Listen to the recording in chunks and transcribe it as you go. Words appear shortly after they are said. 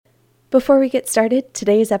Before we get started,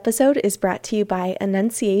 today's episode is brought to you by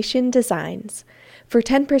Annunciation Designs. For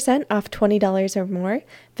 10% off $20 or more,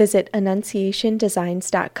 visit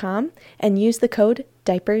annunciationdesigns.com and use the code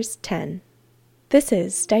DIAPERS10. This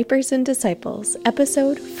is Diapers and Disciples,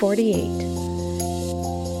 episode 48.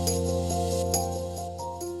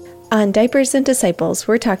 On Diapers and Disciples,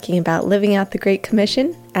 we're talking about living out the Great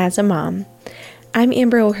Commission as a mom. I'm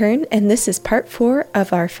Amber O'Hearn, and this is part 4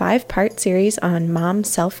 of our 5-part series on mom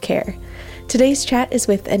self-care. Today's chat is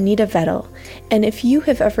with Anita Vettel, and if you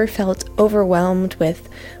have ever felt overwhelmed with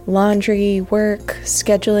laundry, work,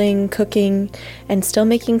 scheduling, cooking, and still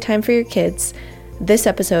making time for your kids, this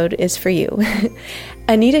episode is for you.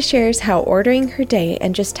 Anita shares how ordering her day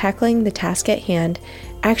and just tackling the task at hand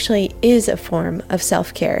actually is a form of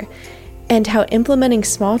self-care, and how implementing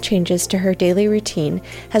small changes to her daily routine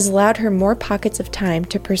has allowed her more pockets of time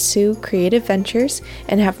to pursue creative ventures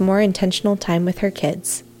and have more intentional time with her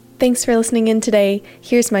kids. Thanks for listening in today.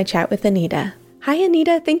 Here's my chat with Anita. Hi,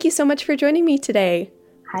 Anita. Thank you so much for joining me today.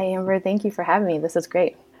 Hi, Amber. Thank you for having me. This is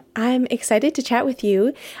great. I'm excited to chat with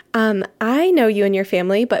you. I know you and your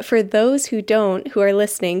family, but for those who don't, who are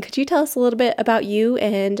listening, could you tell us a little bit about you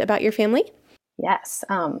and about your family? Yes.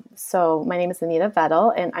 So my name is Anita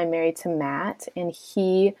Vettel, and I'm married to Matt, and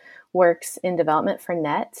he works in development for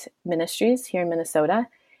NET Ministries here in Minnesota.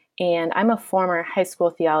 And I'm a former high school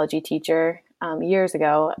theology teacher years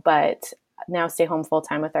ago, but now stay home full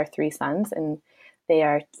time with our 3 sons, and they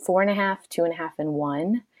are 4.5, 2.5, and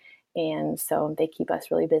 1. And so they keep us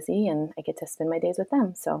really busy, and I get to spend my days with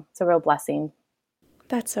them. So it's a real blessing.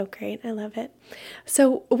 That's so great. I love it.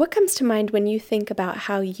 So what comes to mind when you think about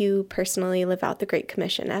how you personally live out the Great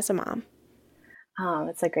Commission as a mom?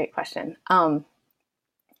 That's a great question.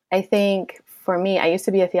 I think for me, I used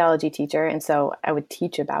to be a theology teacher, and so I would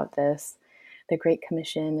teach about this, the Great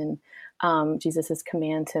Commission, and Jesus'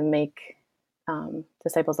 command to make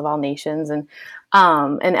disciples of all nations. And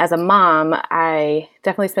as a mom, I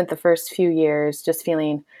definitely spent the first few years just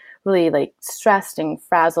feeling really like stressed and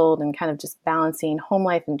frazzled and kind of just balancing home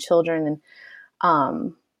life and children.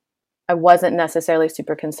 And I wasn't necessarily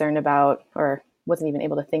super concerned about, or wasn't even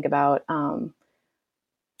able to think about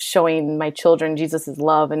showing my children Jesus's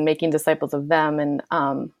love and making disciples of them. And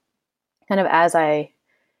kind of as I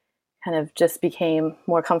kind of just became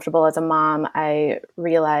more comfortable as a mom, I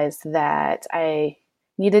realized that I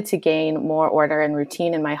needed to gain more order and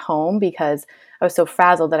routine in my home because I was so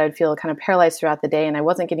frazzled that I'd feel kind of paralyzed throughout the day, and I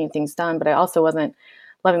wasn't getting things done, but I also wasn't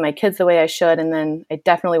loving my kids the way I should. And then I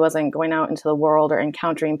definitely wasn't going out into the world or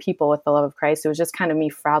encountering people with the love of Christ. It was just kind of me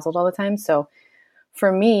frazzled all the time. So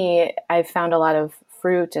for me, I found a lot of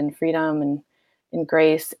fruit and freedom and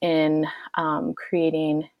grace in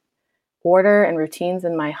creating order and routines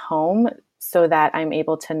in my home so that I'm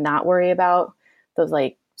able to not worry about those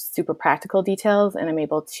like super practical details, and I'm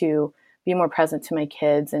able to be more present to my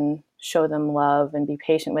kids and show them love and be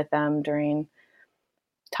patient with them during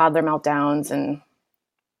toddler meltdowns and,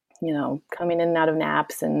 you know, coming in and out of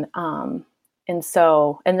naps. And then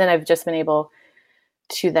I've just been able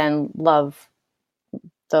to then love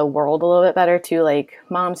the world a little bit better too, like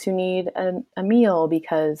moms who need a meal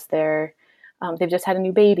because they've just had a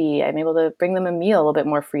new baby. I'm able to bring them a meal a little bit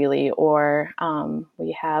more freely, or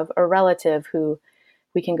we have a relative who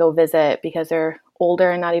we can go visit because they're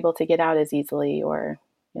older and not able to get out as easily, or,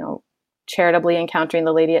 you know, charitably encountering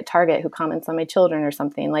the lady at Target who comments on my children or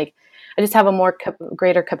something. Like, I just have a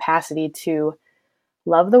greater capacity to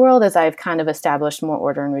love the world as I've kind of established more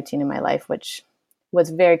order and routine in my life, which was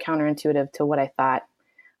very counterintuitive to what I thought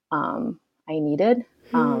I needed.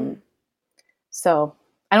 So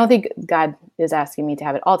I don't think God is asking me to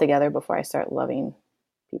have it all together before I start loving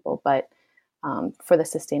people, but for the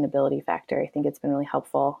sustainability factor, I think it's been really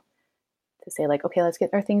helpful to say, like, okay, let's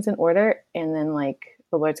get our things in order, and then like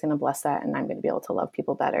the Lord's going to bless that, and I'm going to be able to love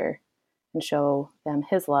people better and show them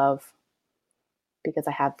His love because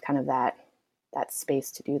I have kind of that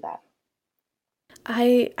space to do that.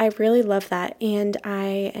 I really love that, and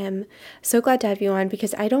I am so glad to have you on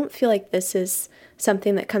because I don't feel like this is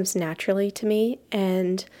something that comes naturally to me,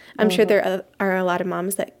 and I'm sure there are a lot of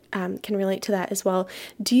moms that can relate to that as well.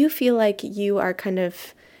 Do you feel like you are kind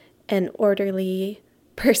of an orderly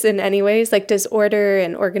person anyways? Like, does order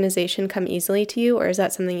and organization come easily to you, or is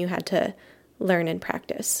that something you had to learn and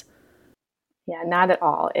practice? Yeah, not at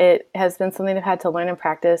all. It has been something I've had to learn and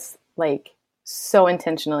practice, like, so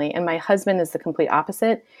intentionally. And my husband is the complete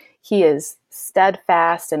opposite. He is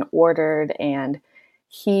steadfast and ordered, and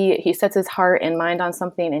he sets his heart and mind on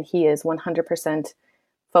something, and he is 100%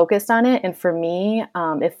 focused on it. And for me,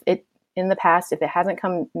 if in the past, if it hasn't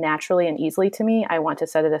come naturally and easily to me, I want to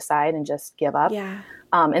set it aside and just give up. Yeah.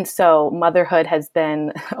 And so motherhood has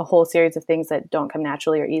been a whole series of things that don't come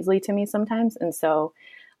naturally or easily to me sometimes. And so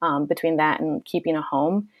between that and keeping a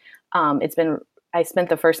home, I spent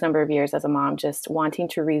the first number of years as a mom just wanting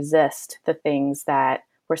to resist the things that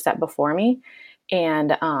were set before me.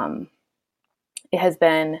 And it has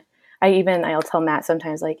been, I'll tell Matt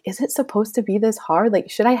sometimes, like, is it supposed to be this hard? Like,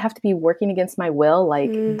 should I have to be working against my will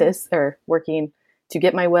like this, or working to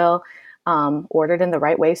get my will ordered in the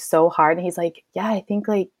right way so hard? And he's like, yeah, I think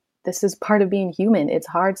like this is part of being human. It's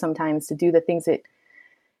hard sometimes to do the things that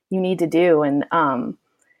you need to do. And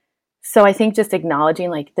so I think just acknowledging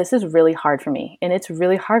like, this is really hard for me. And it's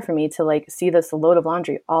really hard for me to like see this load of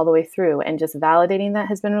laundry all the way through, and just validating that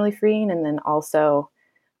has been really freeing. And then also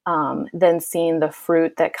then seeing the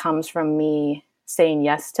fruit that comes from me saying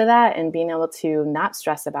yes to that, and being able to not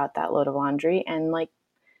stress about that load of laundry, and like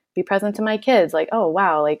be present to my kids. Like, oh,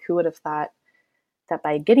 wow, like who would have thought that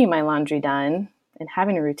by getting my laundry done and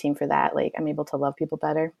having a routine for that, like I'm able to love people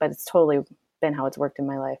better. But it's totally been how it's worked in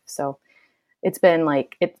my life. So it's been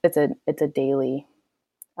like, it's a daily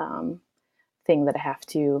thing that I have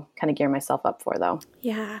to kind of gear myself up for, though.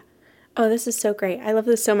 Yeah. Oh, this is so great. I love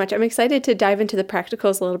this so much. I'm excited to dive into the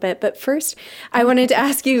practicals a little bit. But first, I wanted to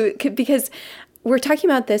ask you, because we're talking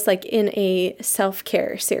about this like in a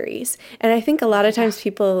self-care series. And I think a lot of times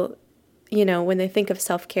people, when they think of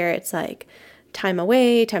self-care, it's like time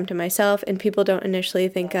away, time to myself. And people don't initially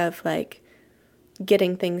think of like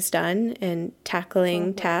getting things done and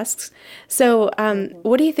tackling tasks. So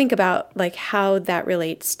what do you think about like how that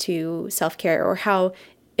relates to self-care, or how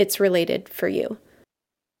it's related for you?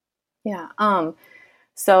 Yeah.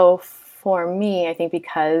 So for me, I think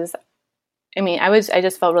because, I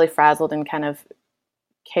just felt really frazzled and kind of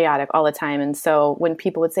chaotic all the time. And so when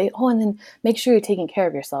people would say, oh, and then make sure you're taking care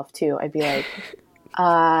of yourself too, I'd be like,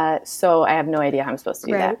 so I have no idea how I'm supposed to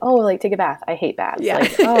do that. Oh, like take a bath. I hate baths. Yeah.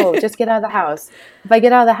 Like, oh, just get out of the house. If I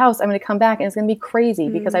get out of the house, I'm going to come back and it's going to be crazy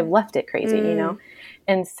because I've left it crazy,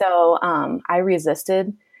 And so I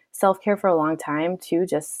resisted self-care for a long time too,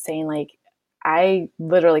 just saying like, I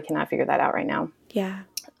literally cannot figure that out right now. Yeah.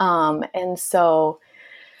 And so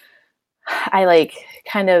I like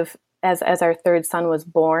kind of, as our third son was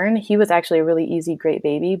born, he was actually a really easy, great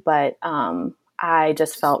baby, but I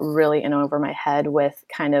just felt really in over my head with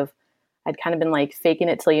I'd kind of been like faking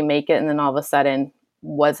it till you make it, and then all of a sudden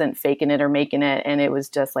wasn't faking it or making it, and it was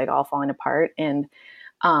just like all falling apart. And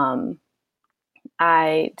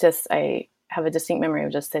I have a distinct memory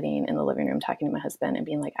of just sitting in the living room talking to my husband and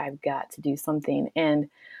being like, I've got to do something. And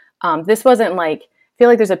this wasn't like, I feel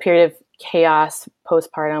like there's a period of chaos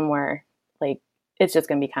postpartum where like it's just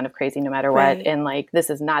going to be kind of crazy no matter what. Right. And like, this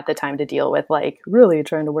is not the time to deal with like really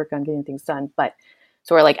trying to work on getting things done. But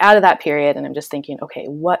so we're like out of that period, and I'm just thinking, okay,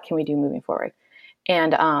 what can we do moving forward?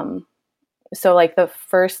 And so like the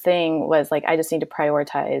first thing was like, I just need to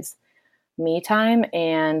prioritize me time.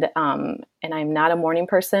 And I'm not a morning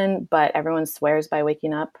person, but everyone swears by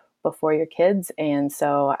waking up before your kids. And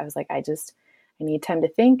so I was like, I need time to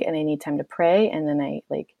think, and I need time to pray. And then I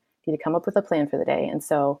like need to come up with a plan for the day. And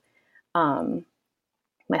so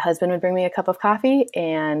my husband would bring me a cup of coffee,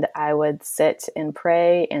 and I would sit and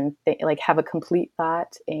pray and like have a complete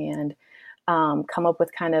thought, and come up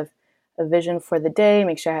with kind of a vision for the day,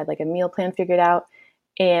 make sure I had like a meal plan figured out.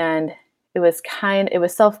 And it was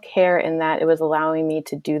self-care in that it was allowing me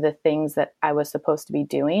to do the things that I was supposed to be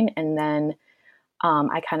doing. And then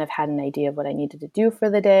I kind of had an idea of what I needed to do for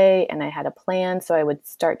the day, and I had a plan. So I would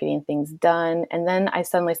start getting things done. And then I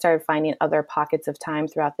suddenly started finding other pockets of time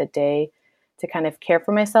throughout the day to kind of care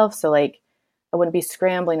for myself. So like I wouldn't be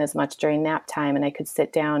scrambling as much during nap time, and I could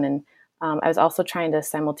sit down. And I was also trying to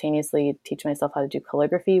simultaneously teach myself how to do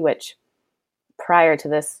calligraphy, which prior to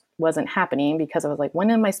this wasn't happening, because I was like,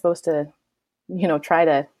 when am I supposed to, try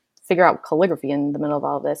to figure out calligraphy in the middle of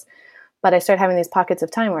all of this? But I started having these pockets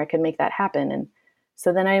of time where I could make that happen. And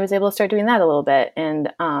so then I was able to start doing that a little bit.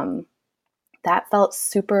 And that felt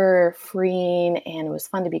super freeing, and it was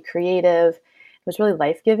fun to be creative. It was really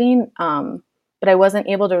life-giving. But I wasn't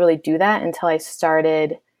able to really do that until I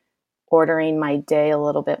started ordering my day a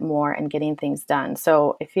little bit more and getting things done.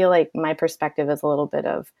 So I feel like my perspective is a little bit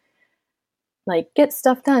of like, get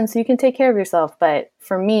stuff done so you can take care of yourself. But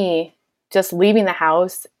for me, just leaving the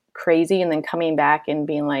house crazy and then coming back and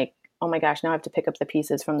being like, oh my gosh, now I have to pick up the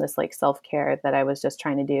pieces from this like self-care that I was just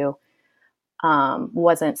trying to do,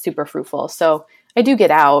 wasn't super fruitful. So I do get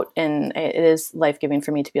out, and it is life-giving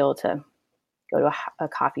for me to be able to go to a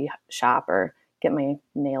coffee shop or get my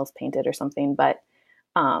nails painted or something. But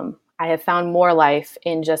I have found more life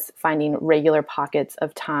in just finding regular pockets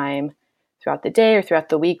of time throughout the day or throughout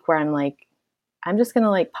the week where I'm like, I'm just going to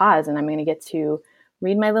like pause and I'm going to get to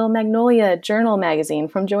read my little Magnolia journal magazine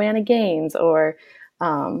from Joanna Gaines, or,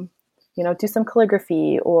 do some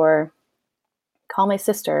calligraphy or call my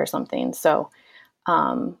sister or something. So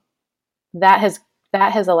that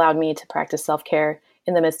has allowed me to practice self-care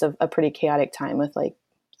in the midst of a pretty chaotic time with like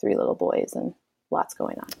 3 little boys and lots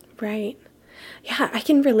going on. Right. Yeah, I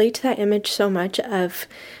can relate to that image so much of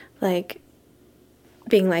like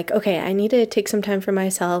being like, okay, I need to take some time for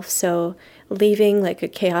myself. So leaving like a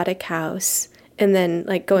chaotic house and then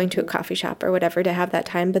like going to a coffee shop or whatever to have that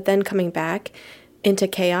time, but then coming back into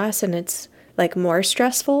chaos and it's like more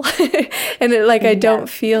stressful. And I don't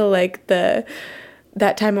feel like that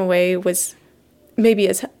time away was maybe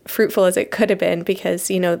as fruitful as it could have been,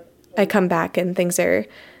 because, I come back and things are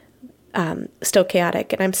still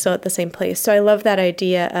chaotic and I'm still at the same place. So I love that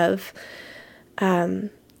idea of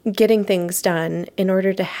getting things done in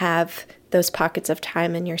order to have those pockets of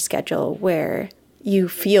time in your schedule where you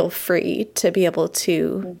feel free to be able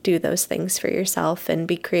to do those things for yourself and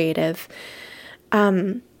be creative.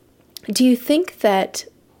 Do you think that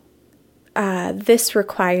this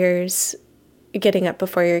requires getting up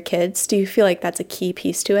before your kids? Do you feel like that's a key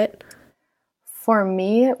piece to it? For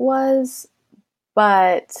me, it was,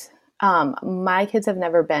 but my kids have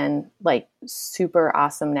never been like super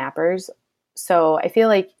awesome nappers. So I feel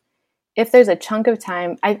like if there's a chunk of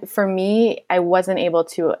time, for me, I wasn't able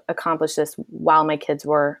to accomplish this while my kids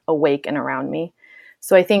were awake and around me.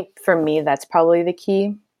 So I think for me, that's probably the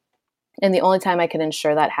key. And the only time I could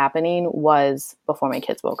ensure that happening was before my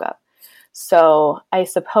kids woke up. So I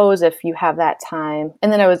suppose if you have that time,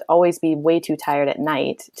 and then I would always be way too tired at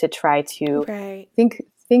night to try to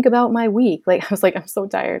think about my week. Like I was like, I'm so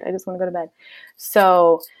tired. I just want to go to bed.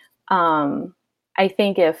 So I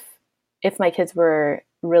think if my kids were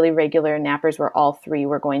really regular nappers where all 3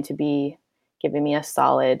 were going to be giving me a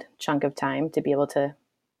solid chunk of time to be able to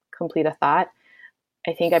complete a thought,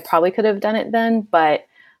 I think I probably could have done it then. But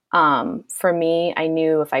for me, I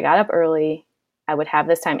knew if I got up early, I would have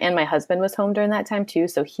this time. And my husband was home during that time too,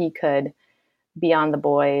 so he could be on the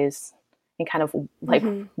boys and kind of like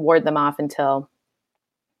ward them off until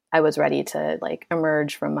I was ready to like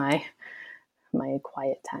emerge from my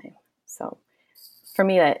quiet time. So for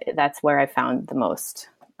me, that's where I found the most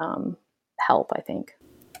help, I think.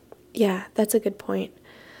 Yeah, that's a good point.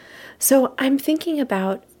 So I'm thinking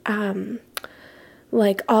about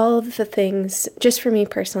like all of the things, just for me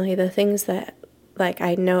personally, the things that like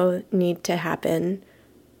I know need to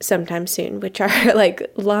sometime soon, which are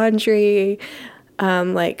like laundry,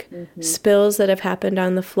 spills that have happened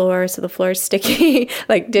on the floor, so the floor is sticky,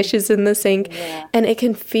 like dishes in the sink, and it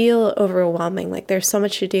can feel overwhelming. Like there's so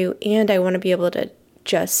much to do, and I want to be able to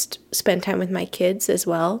just spend time with my kids as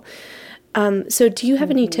well. So do you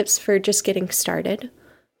have any tips for just getting started?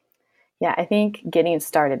 Yeah, I think getting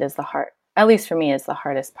started is at least for me, is the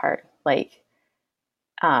hardest part. Like,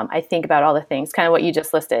 I think about all the things, kind of what you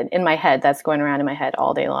just listed in my head, that's going around in my head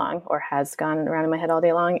all day long, or has gone around in my head all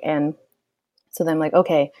day long. And so then I'm like,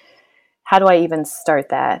 okay, how do I even start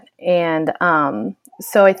that? And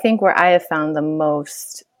so I think where I have found the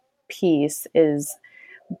most peace is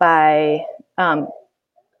by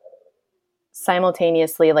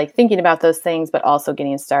simultaneously like thinking about those things, but also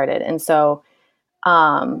getting started. And so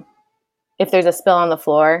if there's a spill on the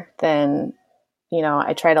floor, then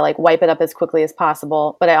I try to like wipe it up as quickly as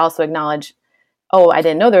possible, but I also acknowledge, oh, I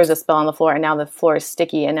didn't know there was a spill on the floor and now the floor is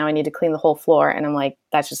sticky and now I need to clean the whole floor. And I'm like,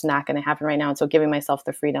 that's just not going to happen right now. And so giving myself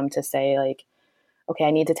the freedom to say like, okay,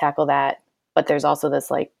 I need to tackle that. But there's also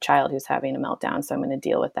this like child who's having a meltdown. So I'm going to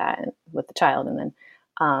deal with that and with the child and then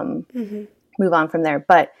move on from there.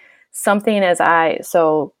 But something I've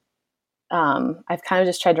kind of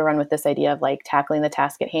just tried to run with this idea of like tackling the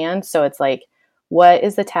task at hand. So it's like, what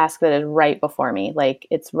is the task that is right before me? Like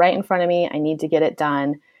it's right in front of me. I need to get it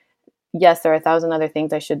done. Yes, there are 1,000 other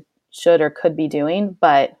things I should or could be doing,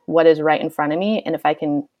 but what is right in front of me? And if I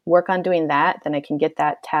can work on doing that, then I can get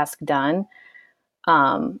that task done.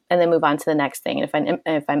 And then move on to the next thing. And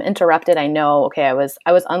if I'm interrupted, I know, okay, I was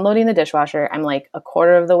unloading the dishwasher. I'm like a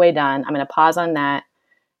quarter of the way done. I'm going to pause on that,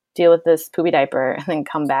 deal with this poopy diaper, and then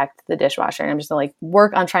come back to the dishwasher. And I'm just going to like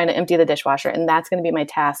work on trying to empty the dishwasher. And that's going to be my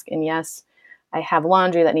task. And yes, I have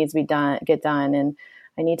laundry that needs to get done. And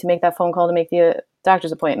I need to make that phone call to make the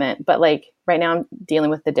doctor's appointment. But like right now I'm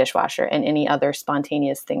dealing with the dishwasher and any other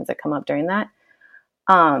spontaneous things that come up during that.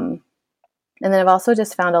 And then I've also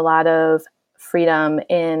just found a lot of freedom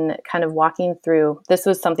in kind of walking through. This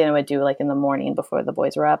was something I would do like in the morning before the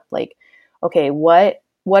boys were up. Like, okay, what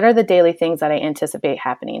are the daily things that I anticipate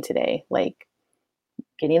happening today? Like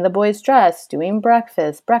getting the boys dressed, doing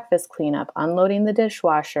breakfast cleanup, unloading the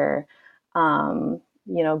dishwasher,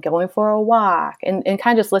 going for a walk, and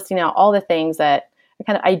kind of just listing out all the things that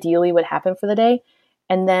kind of ideally would happen for the day.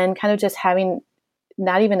 And then kind of just having,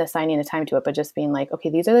 not even assigning a time to it, but just being like, okay,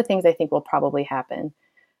 these are the things I think will probably happen.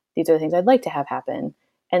 These are the things I'd like to have happen.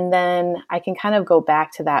 And then I can kind of go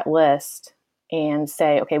back to that list and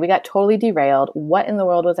say, okay, we got totally derailed. What in the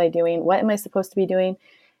world was I doing? What am I supposed to be doing?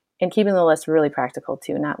 And keeping the list really practical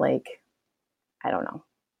too, not like, I don't know.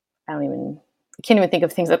 I can't even think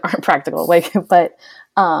of things that aren't practical. But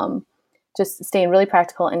just staying really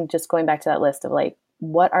practical and just going back to that list of like,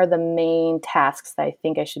 what are the main tasks that I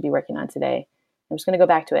think I should be working on today? I'm just going to go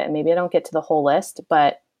back to it. And maybe I don't get to the whole list,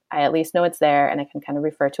 but I at least know it's there and I can kind of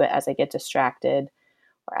refer to it as I get distracted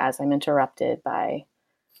or as I'm interrupted by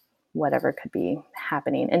whatever could be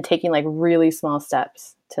happening, and taking like really small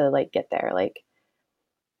steps to like get there. Like,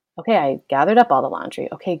 okay, I gathered up all the laundry.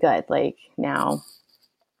 Okay, good. Like now,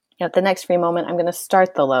 at the next free moment, I'm going to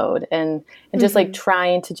start the load, and just like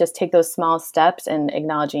trying to just take those small steps and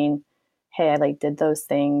acknowledging, hey, I like did those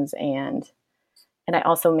things. And I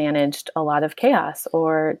also managed a lot of chaos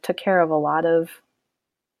or took care of a lot of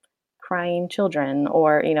crying children,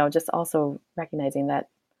 or, just also recognizing that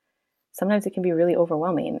sometimes it can be really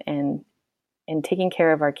overwhelming, and taking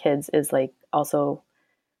care of our kids is like also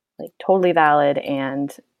like totally valid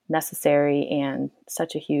and necessary and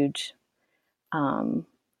such a huge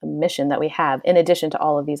mission that we have, in addition to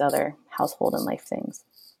all of these other household and life things.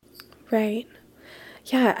 Right.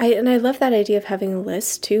 Yeah, I love that idea of having a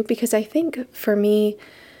list too, because I think for me,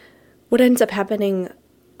 what ends up happening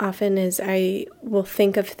often is I will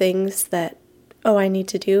think of things that, oh, I need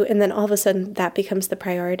to do, and then all of a sudden that becomes the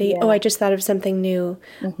priority. Yeah. Oh, I just thought of something new.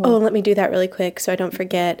 Mm-hmm. Oh, let me do that really quick so I don't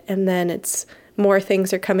forget. And then it's more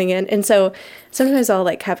things are coming in. And so sometimes I'll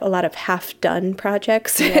like have a lot of half-done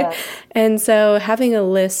projects. Yeah. And so having a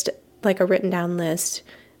list, like a written down list,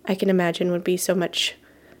 I can imagine would be so much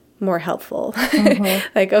more helpful. Mm-hmm.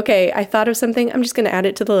 Like, okay, I thought of something, I'm just going to add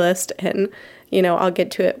it to the list, and, I'll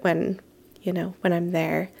get to it when I'm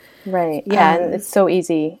there. Right. Yeah. And it's so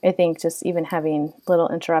easy. I think just even having little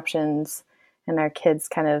interruptions and our kids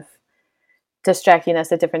kind of distracting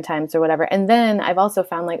us at different times or whatever. And then I've also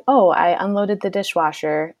found like, oh, I unloaded the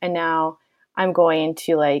dishwasher and now I'm going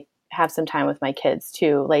to like have some time with my kids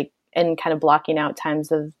too, like, and kind of blocking out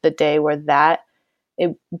times of the day where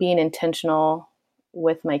being intentional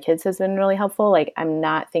with my kids has been really helpful. Like, I'm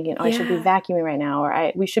not thinking, I should be vacuuming right now,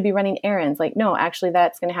 or we should be running errands. Like, no, actually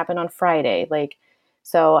that's going to happen on Friday. Like,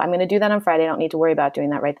 so I'm going to do that on Friday. I don't need to worry about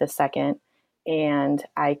doing that right this second. And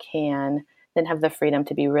I can then have the freedom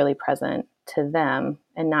to be really present to them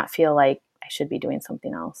and not feel like I should be doing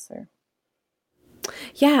something else.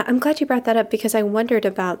 Yeah, I'm glad you brought that up, because I wondered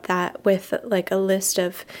about that with like a list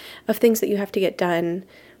of things that you have to get done.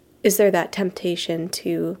 Is there that temptation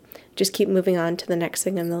to just keep moving on to the next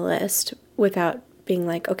thing in the list without being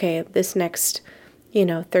like, okay, this next,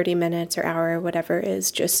 30 minutes or hour or whatever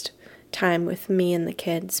is just time with me and the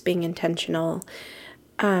kids, being intentional.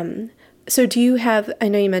 So do you have, I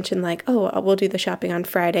know you mentioned like, oh, we'll do the shopping on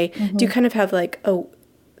Friday. Mm-hmm. Do you kind of have like,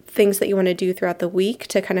 things that you want to do throughout the week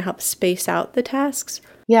to kind of help space out the tasks?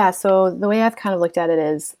 Yeah. So the way I've kind of looked at it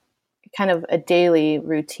is kind of a daily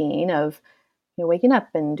routine of, waking up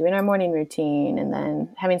and doing our morning routine, and then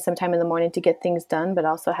having some time in the morning to get things done, but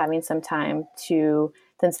also having some time to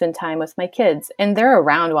then spend time with my kids. And they're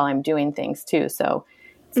around while I'm doing things too. So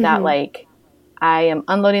it's mm-hmm. not like I am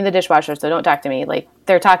unloading the dishwasher, so don't talk to me. Like,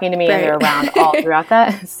 they're talking to me right. And they're around all throughout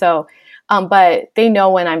that. So, but they know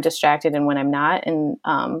when I'm distracted and when I'm not. And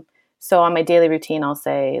so on my daily routine, I'll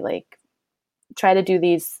say like, try to do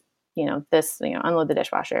these, unload the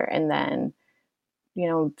dishwasher, and then,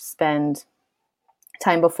 spend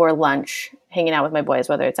time before lunch hanging out with my boys,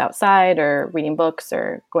 whether it's outside or reading books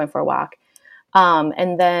or going for a walk.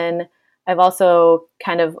 And then I've also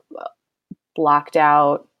kind of blocked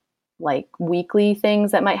out like weekly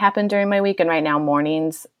things that might happen during my week. And right now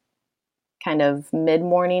mornings, kind of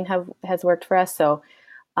mid-morning has worked for us. So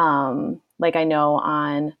like I know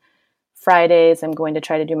on Fridays, I'm going to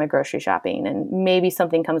try to do my grocery shopping, and maybe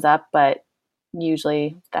something comes up, but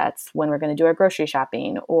usually that's when we're going to do our grocery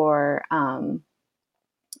shopping. Or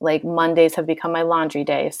like Mondays have become my laundry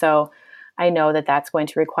day. So I know that that's going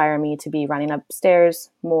to require me to be running upstairs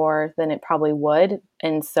more than it probably would.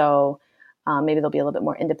 And so maybe there'll be a little bit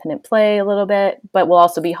more independent play a little bit, but we'll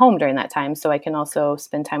also be home during that time. So I can also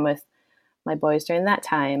spend time with my boys during that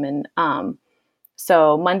time. And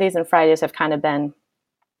so Mondays and Fridays have kind of been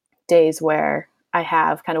days where I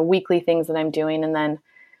have kind of weekly things that I'm doing. And then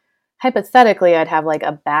hypothetically, I'd have like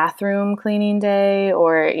a bathroom cleaning day,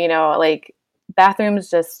 or, you know, like bathrooms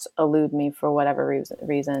just elude me for whatever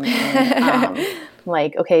reason. And,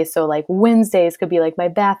 like, okay, so like Wednesdays could be like my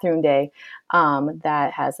bathroom day.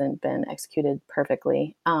 That hasn't been executed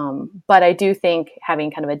perfectly. But I do think having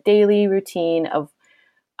kind of a daily routine of,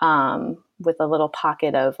 with a little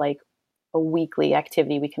pocket of like a weekly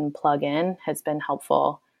activity we can plug in has been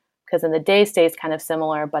helpful, because then the day stays kind of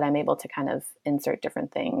similar, but I'm able to kind of insert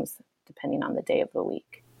different things depending on the day of the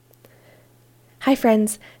week. Hi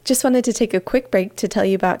friends, just wanted to take a quick break to tell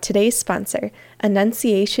you about today's sponsor,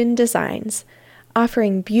 Annunciation Designs,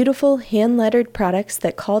 offering beautiful hand-lettered products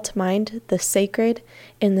that call to mind the sacred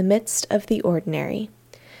in the midst of the ordinary.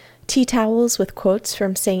 Tea towels with quotes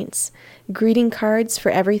from saints, greeting cards for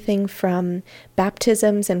everything from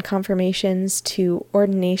baptisms and confirmations to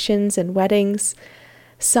ordinations and weddings,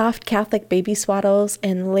 soft Catholic baby swaddles,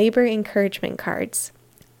 and labor encouragement cards.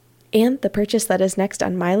 And the purchase that is next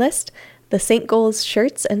on my list, the St. Goals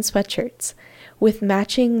shirts and sweatshirts. With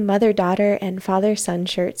matching mother-daughter and father-son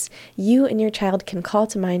shirts, you and your child can call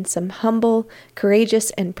to mind some humble,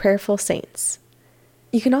 courageous, and prayerful saints.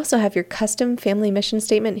 You can also have your custom family mission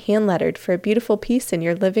statement hand-lettered for a beautiful piece in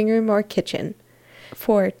your living room or kitchen.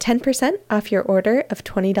 For 10% off your order of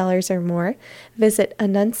 $20 or more, visit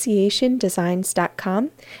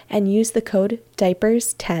annunciationdesigns.com and use the code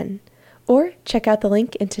DIAPERS10, or check out the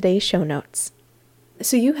link in today's show notes.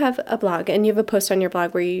 So you have a blog, and you have a post on your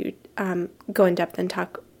blog where you go in depth and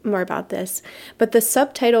talk more about this. But the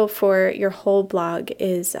subtitle for your whole blog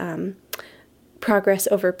is Progress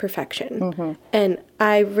Over Perfection. Mm-hmm. And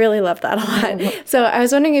I really love that a lot. Mm-hmm. So I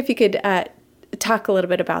was wondering if you could talk a little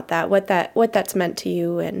bit about that, what that's meant to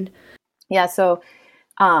you. And yeah, so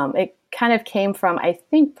it kind of came from, I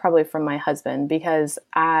think, probably from my husband, because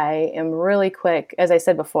I am really quick, as I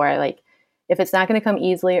said before, if it's not going to come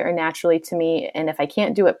easily or naturally to me, and if I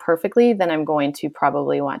can't do it perfectly, then I'm going to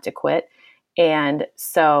probably want to quit. And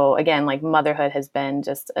so again, like motherhood has been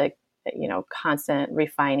just a, constant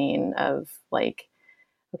refining of like,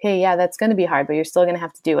 okay, yeah, that's going to be hard, but you're still going to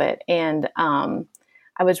have to do it. And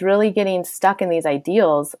I was really getting stuck in these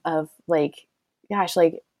ideals of like, gosh,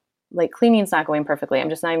 like cleaning's not going perfectly. I'm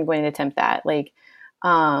just not even going to attempt that. Like,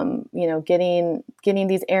 getting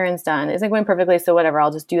these errands done isn't going perfectly. So whatever,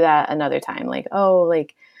 I'll just do that another time. Like,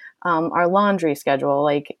 our laundry schedule,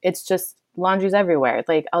 like it's just laundry's everywhere.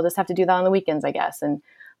 Like I'll just have to do that on the weekends, I guess. And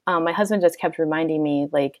my husband just kept reminding me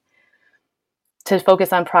like to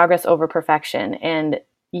focus on progress over perfection. And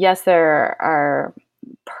yes, there are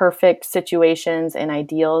perfect situations and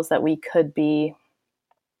ideals that we could be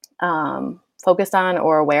focused on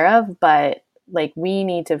or aware of, but like we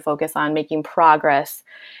need to focus on making progress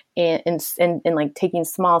and like taking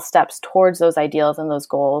small steps towards those ideals and those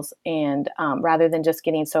goals. And rather than just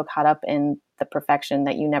getting so caught up in the perfection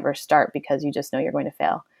that you never start because you just know you're going to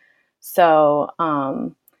fail. So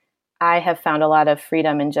I have found a lot of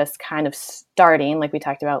freedom in just kind of starting, like we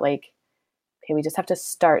talked about, like, okay, we just have to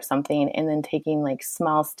start something and then taking like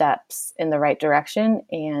small steps in the right direction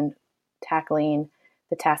and tackling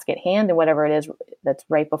the task at hand and whatever it is that's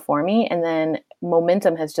right before me. And then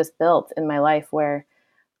momentum has just built in my life where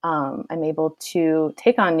I'm able to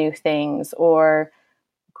take on new things or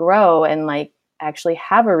grow and like actually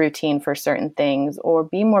have a routine for certain things or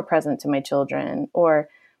be more present to my children. Or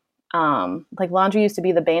like laundry used to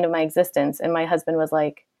be the bane of my existence. And my husband was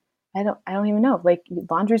like, I don't even know. Like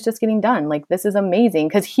laundry's just getting done. Like, this is amazing.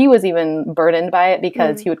 Cause he was even burdened by it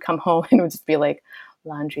because he would come home and would just be like,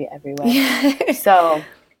 laundry everywhere. Yeah. So,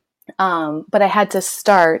 but I had to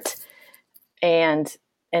start and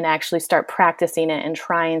actually start practicing it and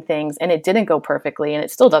trying things. And it didn't go perfectly, and it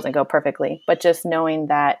still doesn't go perfectly, but just knowing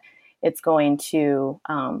that it's going to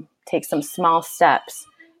take some small steps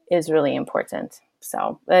is really important.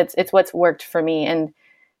 So it's what's worked for me. And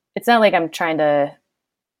it's not like I'm trying to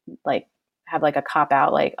like have like a cop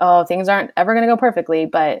out, like, oh, things aren't ever going to go perfectly,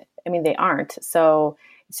 but I mean, they aren't. So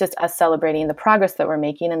it's just us celebrating the progress that we're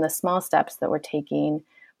making and the small steps that we're taking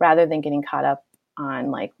rather than getting caught up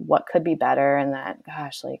on like what could be better and that,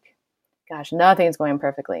 gosh, nothing's going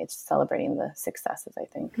perfectly. It's celebrating the successes, I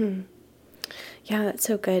think. Yeah, that's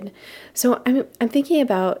so good. So I'm thinking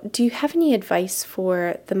about, do you have any advice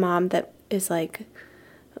for the mom that is like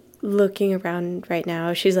looking around right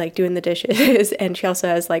now? She's like doing the dishes and she also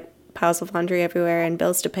has like piles of laundry everywhere and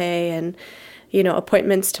bills to pay and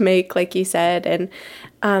appointments to make, like you said,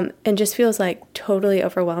 and just feels like totally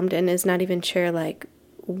overwhelmed and is not even sure like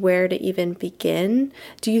where to even begin.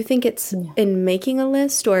 Do you think it's in making a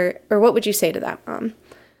list, or what would you say to that mom?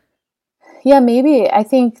 Yeah, maybe. I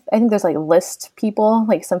think there's like list people.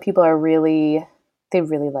 Like some people are really they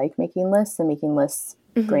really like making lists, and making lists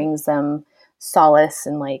brings them solace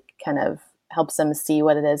and like kind of helps them see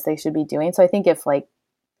what it is they should be doing. So I think if like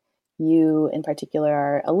you in particular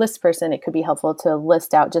are a list person, it could be helpful to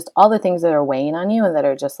list out just all the things that are weighing on you and that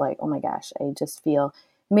are just like, oh my gosh, I just feel,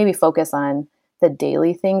 maybe focus on the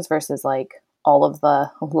daily things versus like all of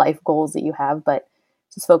the life goals that you have, but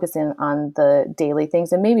just focusing on the daily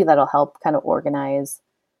things. And maybe that'll help kind of organize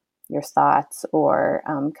your thoughts, or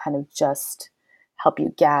kind of just help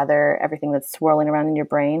you gather everything that's swirling around in your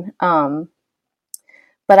brain.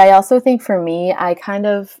 But I also think for me, I kind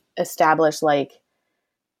of established like,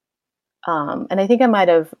 and I think I might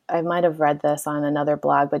have read this on another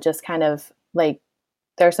blog, but just kind of like,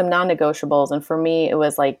 there are some non-negotiables. And for me, it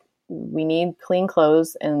was like, we need clean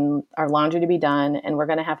clothes and our laundry to be done, and we're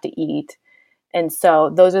going to have to eat. And so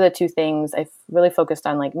those are the two things I've really focused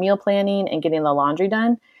on, like meal planning and getting the laundry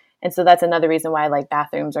done. And so that's another reason why like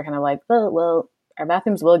bathrooms are kind of like, well, our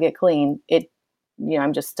bathrooms will get clean.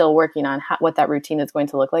 I'm just still working on what that routine is going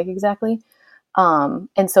to look like exactly.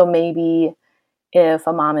 And so maybe if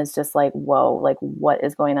a mom is just like, whoa, like what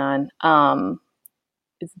is going on?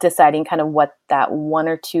 Deciding kind of what that one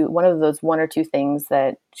of those one or two things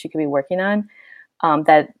that she could be working on,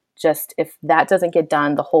 that just, if that doesn't get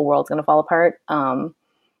done, the whole world's going to fall apart.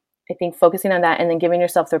 I think focusing on that, and then giving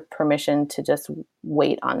yourself the permission to just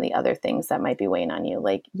wait on the other things that might be weighing on you.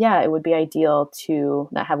 Like, yeah, it would be ideal to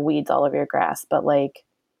not have weeds all over your grass, but like,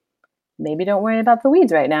 maybe don't worry about the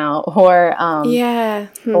weeds right now. Or,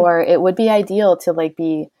 or it would be ideal to like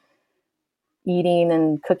be eating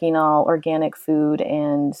and cooking all organic food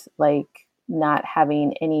and like not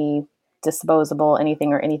having any disposable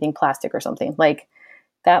anything or anything plastic or something. Like,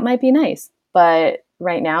 that might be nice, but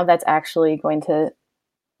right now that's actually going to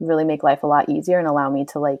really make life a lot easier and allow me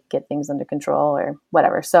to like get things under control or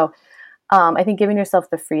whatever. So I think giving yourself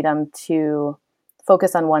the freedom to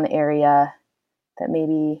focus on one area that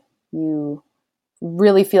maybe you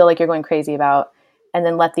really feel like you're going crazy about, and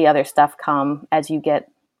then let the other stuff come as you get a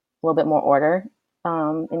little bit more order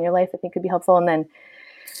in your life, I think could be helpful. And then,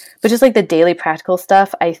 but just like the daily practical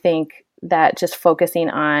stuff, I think that just focusing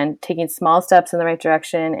on taking small steps in the right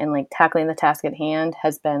direction and like tackling the task at hand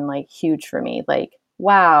has been like huge for me. Like,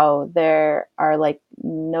 wow, there are like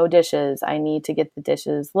no dishes. I need to get the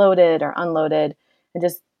dishes loaded or unloaded, and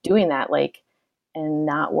just doing that, like, and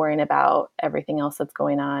not worrying about everything else that's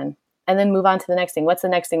going on, and then move on to the next thing. What's the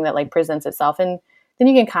next thing that like presents itself? And then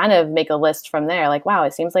you can kind of make a list from there. Like, wow,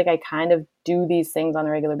 it seems like I kind of do these things on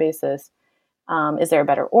a regular basis. Is there a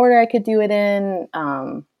better order I could do it in?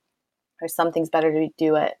 Are some things better to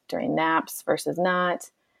do it during naps versus not?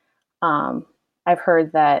 I've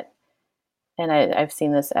heard that, and I've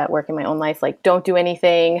seen this at work in my own life, like don't do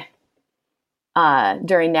anything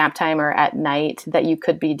during nap time or at night that you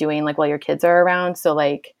could be doing like while your kids are around. So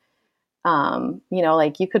like,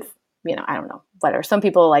 like you could, I don't know, whatever. Some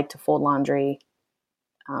people like to fold laundry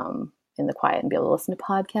in the quiet and be able to listen to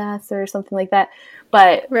podcasts or something like that.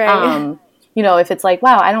 But, right. If it's like,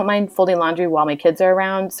 wow, I don't mind folding laundry while my kids are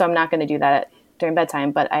around, so I'm not going to do that during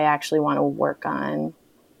bedtime, but I actually want to work on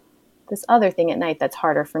this other thing at night that's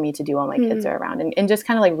harder for me to do while my kids are around. And just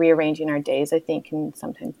kind of like rearranging our days, I think, can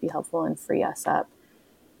sometimes be helpful and free us up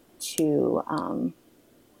to,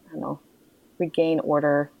 regain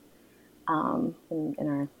order in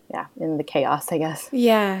the chaos, I guess.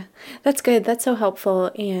 Yeah, that's good. That's so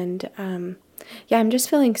helpful. And I'm just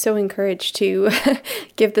feeling so encouraged to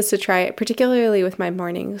give this a try, particularly with my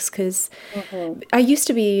mornings, because I used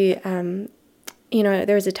to be,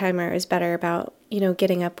 there was a time where I was better about,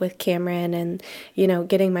 getting up with Cameron and,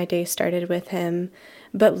 getting my day started with him.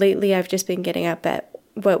 But lately I've just been getting up at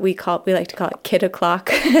what we like to call it kid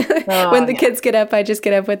o'clock. When the kids get up, I just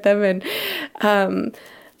get up with them. And,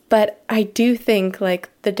 but I do think like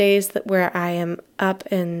the days where I am up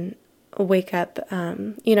and wake up,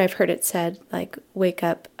 I've heard it said like wake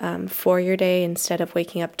up for your day instead of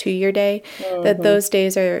waking up to your day, that those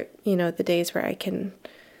days are, the days where I can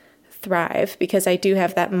thrive, because I do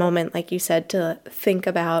have that moment, like you said, to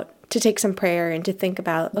take some prayer and to think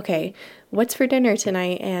about, okay, what's for dinner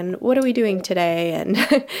tonight and what are we doing today?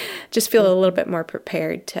 And just feel a little bit more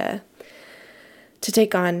prepared to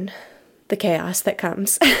take on the chaos that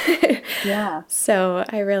comes. Yeah. So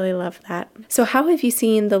I really love that. So how have you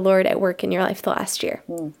seen the Lord at work in your life the last year?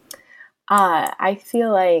 I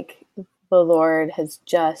feel like the Lord has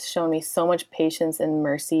just shown me so much patience and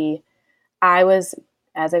mercy. I was,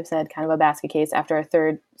 as I've said, kind of a basket case after our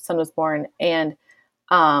third son was born. And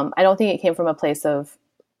I don't think it came from a place of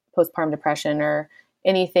postpartum depression or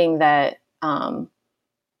anything that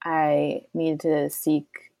I needed to seek,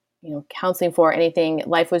 counseling for, anything.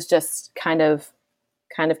 Life was just kind of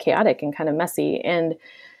kind of chaotic and kind of messy. And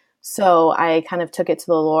so I kind of took it to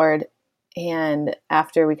the Lord. And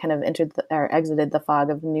after we kind of exited the fog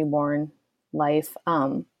of newborn life,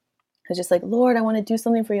 I was just like, Lord, I want to do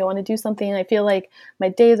something for you. I want to do something. And I feel like my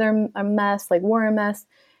days are a mess, like we're a mess.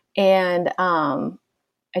 And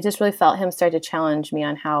I just really felt him start to challenge me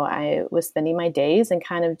on how I was spending my days, and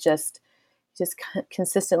kind of just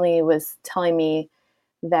consistently was telling me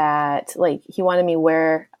that like he wanted me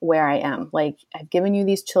where I am. Like, I've given you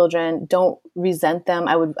these children, don't resent them.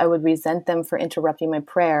 I would resent them for interrupting my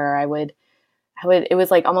prayer. I would, it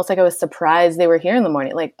was like almost like I was surprised they were here in the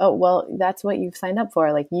morning. Like, oh, well, that's what you've signed up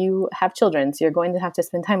for. Like, you have children, so you're going to have to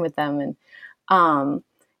spend time with them. And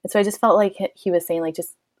so I just felt like he was saying, like,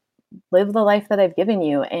 just live the life that I've given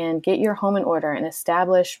you and get your home in order and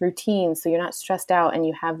establish routines so you're not stressed out and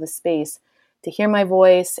you have the space to hear my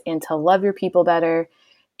voice and to love your people better.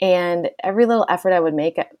 And every little effort I would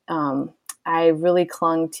make, I really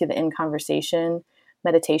clung to the In Conversation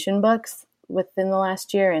meditation books within the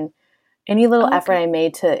last year. And any little effort I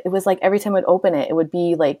made it was like every time I'd open it, it would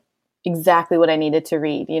be like exactly what I needed to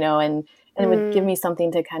read, and it would give me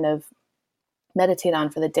something to kind of meditate on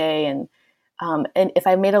for the day. And if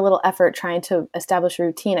I made a little effort trying to establish a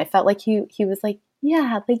routine, I felt like he was like,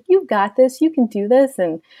 yeah, like, you've got this, you can do this.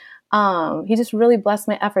 And he just really blessed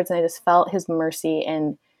my efforts. And I just felt his mercy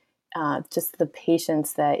and just the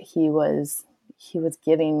patience that he was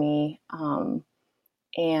giving me.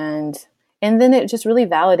 And then it just really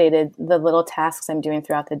validated the little tasks I'm doing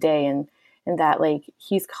throughout the day, and that, like,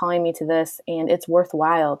 he's calling me to this, and it's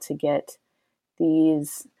worthwhile to get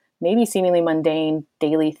these maybe seemingly mundane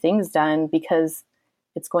daily things done, because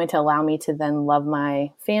it's going to allow me to then love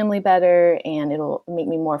my family better, and it'll make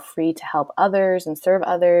me more free to help others and serve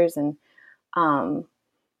others. And I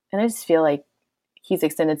just feel like he's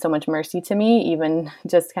extended so much mercy to me, even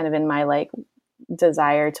just kind of in my like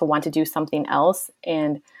desire to want to do something else.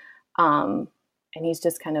 And he's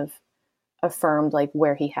just kind of affirmed like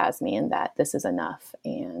where he has me and that this is enough.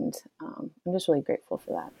 And I'm just really grateful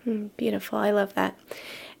for that. Beautiful. I love that.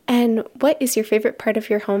 And what is your favorite part of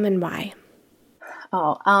your home and why?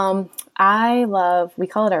 We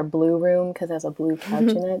call it our blue room because it has a blue couch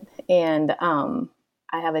in it. And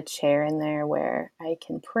I have a chair in there where I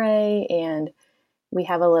can pray, and we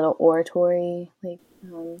have a little oratory, like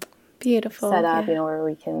beautiful set up, where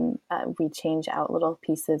we can we change out little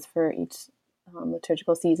pieces for each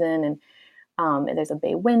liturgical season, and there's a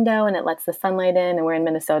bay window, and it lets the sunlight in. And we're in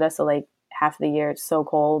Minnesota, so like half of the year it's so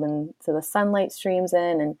cold, and so the sunlight streams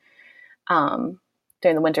in. And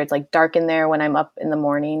during the winter, it's like dark in there when I'm up in the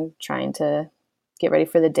morning trying to get ready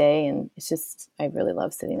for the day, and it's just, I really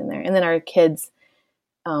love sitting in there. And then our kids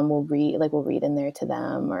will read in there to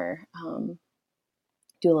them, or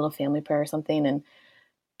do a little family prayer or something. And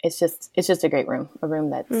it's just a great room, a room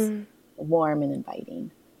that's warm and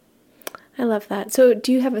inviting. I love that. So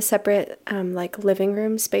do you have a separate like living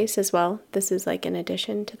room space as well? This is like in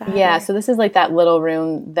addition to that? Yeah. Or? So this is like that little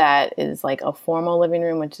room that is like a formal living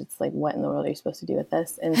room, which is like, what in the world are you supposed to do with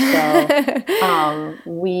this? And so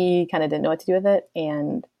we kind of didn't know what to do with it.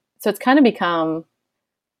 And so it's kind of become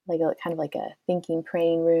like a thinking,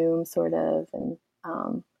 praying room sort of. And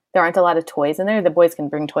there aren't a lot of toys in there. The boys can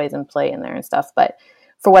bring toys and play in there and stuff, but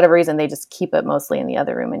for whatever reason, they just keep it mostly in the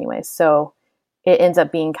other room anyway. So it ends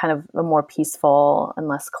up being kind of a more peaceful and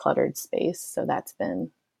less cluttered space. So it's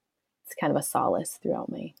kind of a solace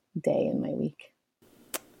throughout my day and my week.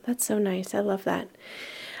 That's so nice. I love that.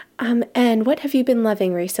 And what have you been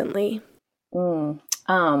loving recently?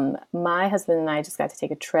 My husband and I just got to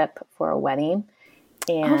take a trip for a wedding.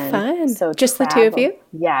 And fun. So just the two of you?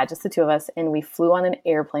 Yeah, just the two of us. And we flew on an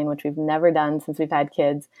airplane, which we've never done since we've had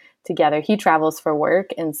kids together. He travels for work,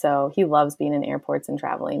 and so he loves being in airports and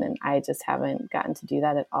traveling, and I just haven't gotten to do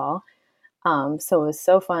that at all. So it was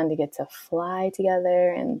so fun to get to fly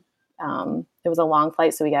together, and it was a long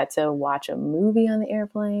flight, so we got to watch a movie on the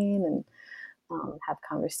airplane and have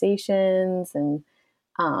conversations, and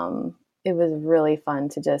it was really fun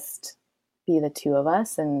to just be the two of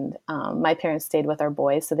us. And my parents stayed with our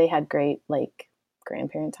boys, so they had great like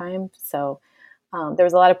grandparent time. So there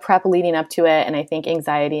was a lot of prep leading up to it, and I think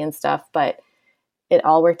anxiety and stuff, but it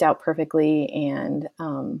all worked out perfectly. And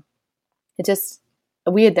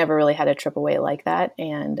we had never really had a trip away like that,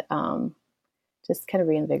 and just kind of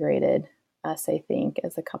reinvigorated us, I think,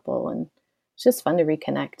 as a couple. And it's just fun to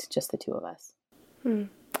reconnect, just the two of us.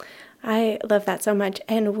 I love that so much.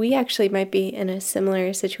 And we actually might be in a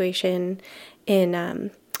similar situation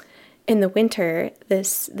in the winter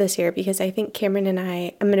this year, because I think Cameron and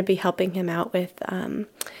I'm going to be helping him out with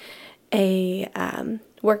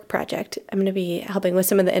work project. I'm going to be helping with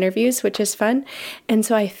some of the interviews, which is fun. And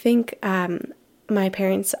so I think my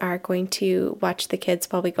parents are going to watch the kids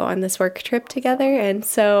while we go on this work trip together. And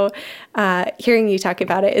so hearing you talk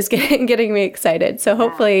about it is getting me excited. So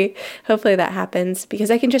hopefully that happens,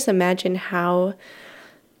 because I can just imagine how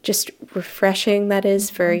just refreshing that is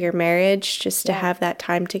for your marriage, just to have that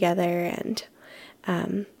time together and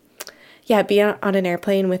be on an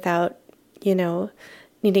airplane without,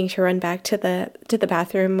 needing to run back to the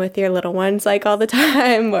bathroom with your little ones like all the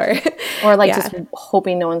time, or just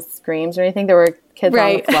hoping no one screams or anything. There were kids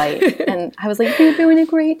on the flight, and I was like, "You're doing a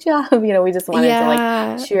great job." We just wanted to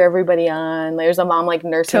like cheer everybody on. There's a mom like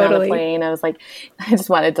nursing on the plane. I was like, I just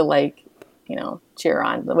wanted to like, cheer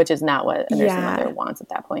on, which is not what a nursing mother wants at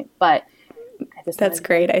that point. But that's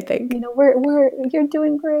great. I think you're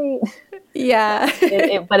doing great. Yeah.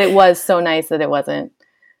 But it was so nice that it wasn't,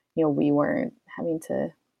 we weren't having to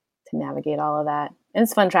navigate all of that. And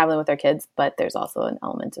it's fun traveling with our kids, but there's also an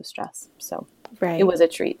element of stress. So it was a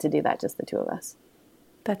treat to do that, just the two of us.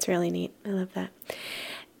 That's really neat. I love that.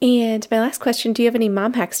 And my last question, do you have any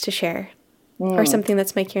mom hacks to share or something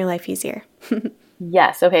that's making your life easier?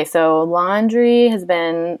 Yes. Okay. So laundry has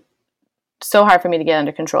been so hard for me to get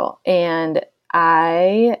under control. And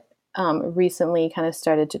I recently kind of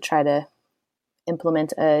started to try to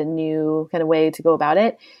implement a new kind of way to go about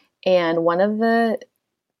it. And one of the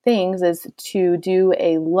things is to do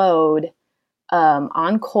a load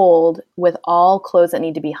on cold with all clothes that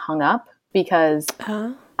need to be hung up, because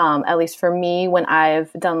at least for me, when I'm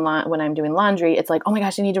doing laundry, it's like, oh my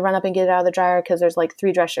gosh, I need to run up and get it out of the dryer because there's like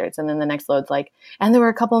 3 dress shirts, and then the next load's like, and there were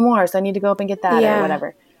a couple more, so I need to go up and get that or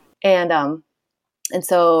whatever. And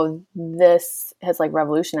so this has like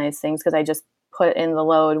revolutionized things, because I just put in the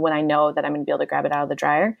load when I know that I'm going to be able to grab it out of the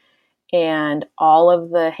dryer. And all of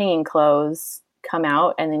the hanging clothes come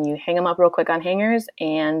out, and then you hang them up real quick on hangers,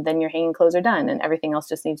 and then your hanging clothes are done, and everything else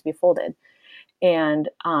just needs to be folded. And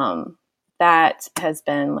that has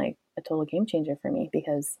been like a total game changer for me,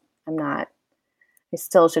 because I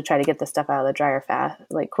still should try to get the stuff out of the dryer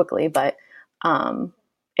quickly, but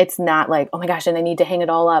it's not like, oh my gosh, and I need to hang it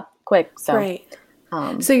all up quick. So right.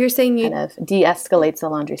 So you're saying you kind of de-escalates the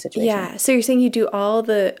laundry situation. Yeah. So you're saying you do all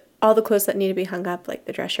the clothes that need to be hung up, like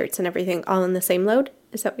the dress shirts and everything, all in the same load?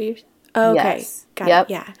 Is that what you're? Oh, okay. Yes. Got it.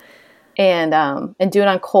 Yeah. And do it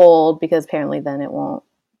on cold, because apparently then they won't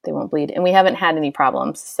bleed. And we haven't had any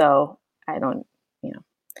problems, so I don't,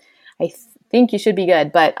 I think you should be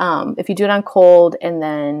good. But if you do it on cold, and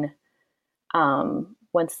then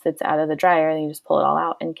once it's out of the dryer, then you just pull it all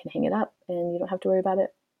out and can hang it up, and you don't have to worry about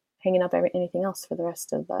it hanging up anything else for the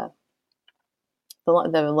rest of the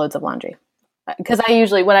loads of laundry. Because what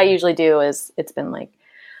I usually do is, it's been like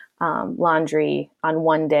laundry on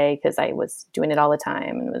one day, because I was doing it all the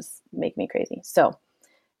time and it was making me crazy. So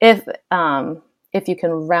if you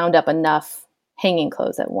can round up enough hanging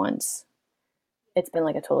clothes at once, it's been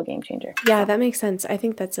like a total game changer. Yeah, that makes sense. I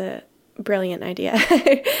think that's a brilliant idea.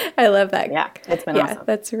 I love that. Yeah, it's been awesome.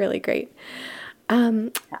 That's really great.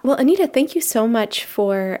 Well, Anita, thank you so much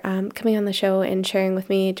for coming on the show and sharing with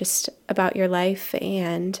me just about your life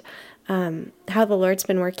and how the Lord's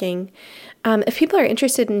been working. If people are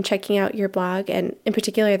interested in checking out your blog, and in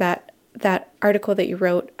particular that article that you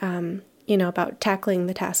wrote, about tackling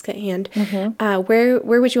the task at hand, where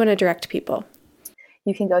would you want to direct people?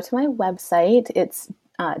 You can go to my website. It's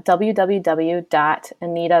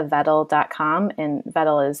www.anitavettel.com, and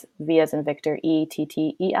Vettel is V as in Victor,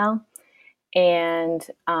 Ettel. And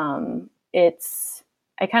I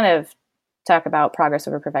kind of talk about progress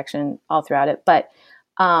over perfection all throughout it, but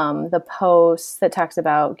the post that talks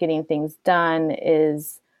about getting things done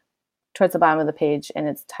is towards the bottom of the page, and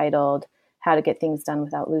it's titled "How to Get Things Done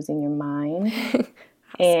Without Losing Your Mind."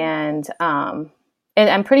 Awesome. And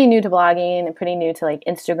I'm pretty new to blogging and pretty new to like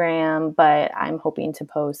Instagram, but I'm hoping to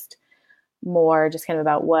post more just kind of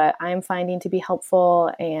about what I'm finding to be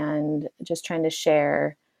helpful, and just trying to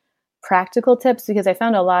share practical tips, because I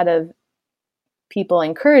found a lot of people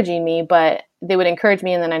encouraging me, but they would encourage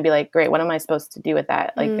me and then I'd be like, great, what am I supposed to do with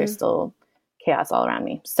that? Like there's still chaos all around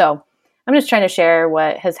me. So I'm just trying to share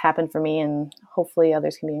what has happened for me, and hopefully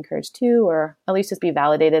others can be encouraged too, or at least just be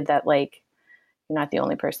validated that like you're not the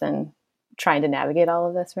only person trying to navigate all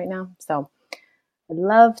of this right now. So I'd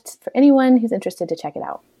love for anyone who's interested to check it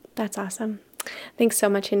out. That's awesome. Thanks so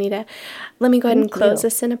much, Anita. Let me go ahead and close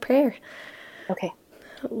this in a prayer. Okay.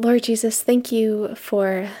 Lord Jesus, thank you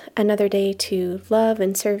for another day to love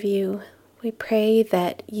and serve you. We pray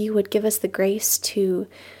that you would give us the grace to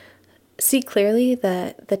see clearly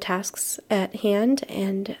the tasks at hand,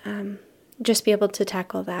 and just be able to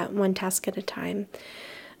tackle that one task at a time.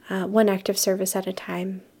 one act of service at a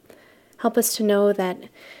time. Help us to know that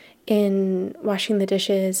in washing the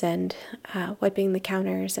dishes and wiping the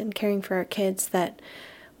counters and caring for our kids, that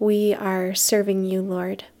we are serving you,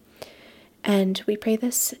 Lord. And we pray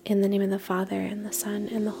this in the name of the Father, and the Son,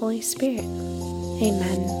 and the Holy Spirit.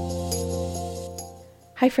 Amen.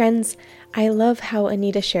 Hi, friends. I love how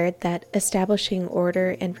Anita shared that establishing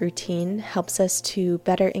order and routine helps us to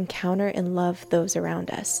better encounter and love those around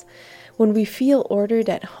us. When we feel ordered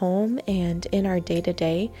at home and in our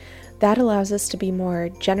day-to-day, that allows us to be more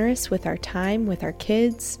generous with our time, with our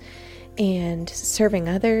kids, and serving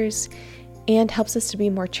others, and helps us to be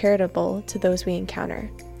more charitable to those we encounter.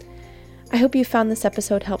 I hope you found this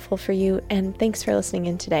episode helpful for you, and thanks for listening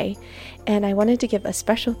in today. And I wanted to give a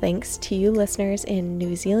special thanks to you listeners in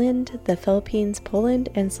New Zealand, the Philippines, Poland,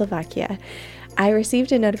 and Slovakia. I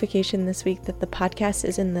received a notification this week that the podcast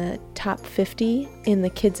is in the top 50 in the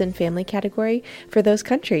kids and family category for those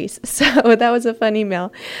countries. So that was a fun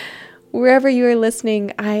email. Wherever you are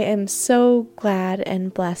listening, I am so glad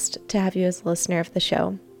and blessed to have you as a listener of the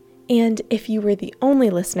show. And if you were the only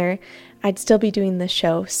listener, I'd still be doing this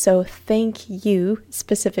show, so thank you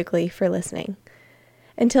specifically for listening.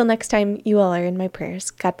 Until next time, you all are in my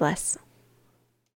prayers. God bless.